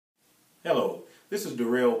Hello, this is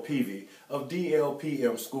Darrell Peavy of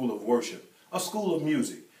DLPM School of Worship, a school of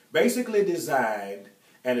music, basically designed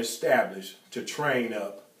and established to train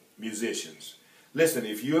up musicians. Listen,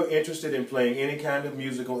 if you're interested in playing any kind of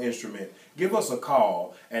musical instrument, give us a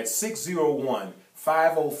call at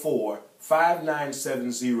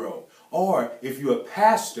 601-504-5970. Or if you're a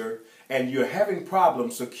pastor and you're having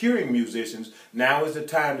problems securing musicians, now is the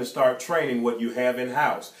time to start training what you have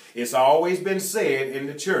in-house. It's always been said in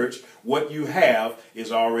the church, what you have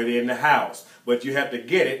is already in the house. But you have to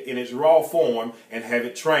get it in its raw form and have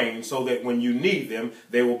it trained so that when you need them,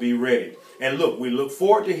 they will be ready. And look, we look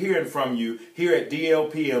forward to hearing from you here at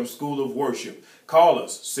DLPM School of Worship. Call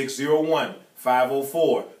us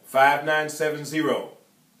 601-504-5970.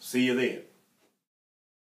 See you then.